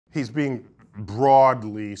He's being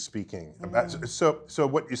broadly speaking. So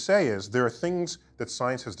what you say is there are things that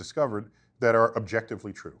science has discovered that are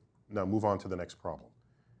objectively true. Now move on to the next problem,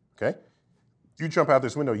 okay? You jump out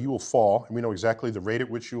this window, you will fall, and we know exactly the rate at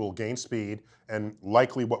which you will gain speed and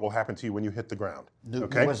likely what will happen to you when you hit the ground.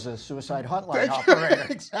 Newton was a suicide hotline operator.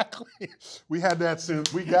 Exactly. We had that soon.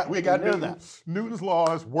 We got Newton. Newton's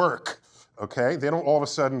laws work, okay? They don't all of a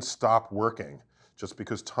sudden stop working just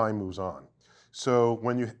because time moves on. So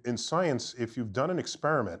when you, in science, if you've done an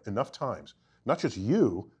experiment enough times, not just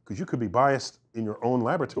you, because you could be biased in your own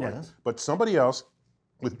laboratory, but somebody else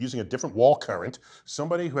with using a different wall current,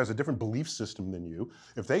 somebody who has a different belief system than you,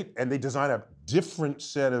 if they design a different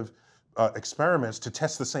set of experiments to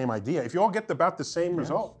test the same idea, if you all get about the same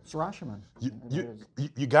result, it's Rashomon.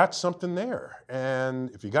 You got something there.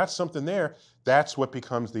 And if you got something there, that's what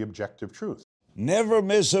becomes the objective truth. Never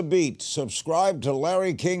miss a beat. Subscribe to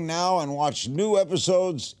Larry King now and watch new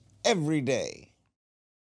episodes every day.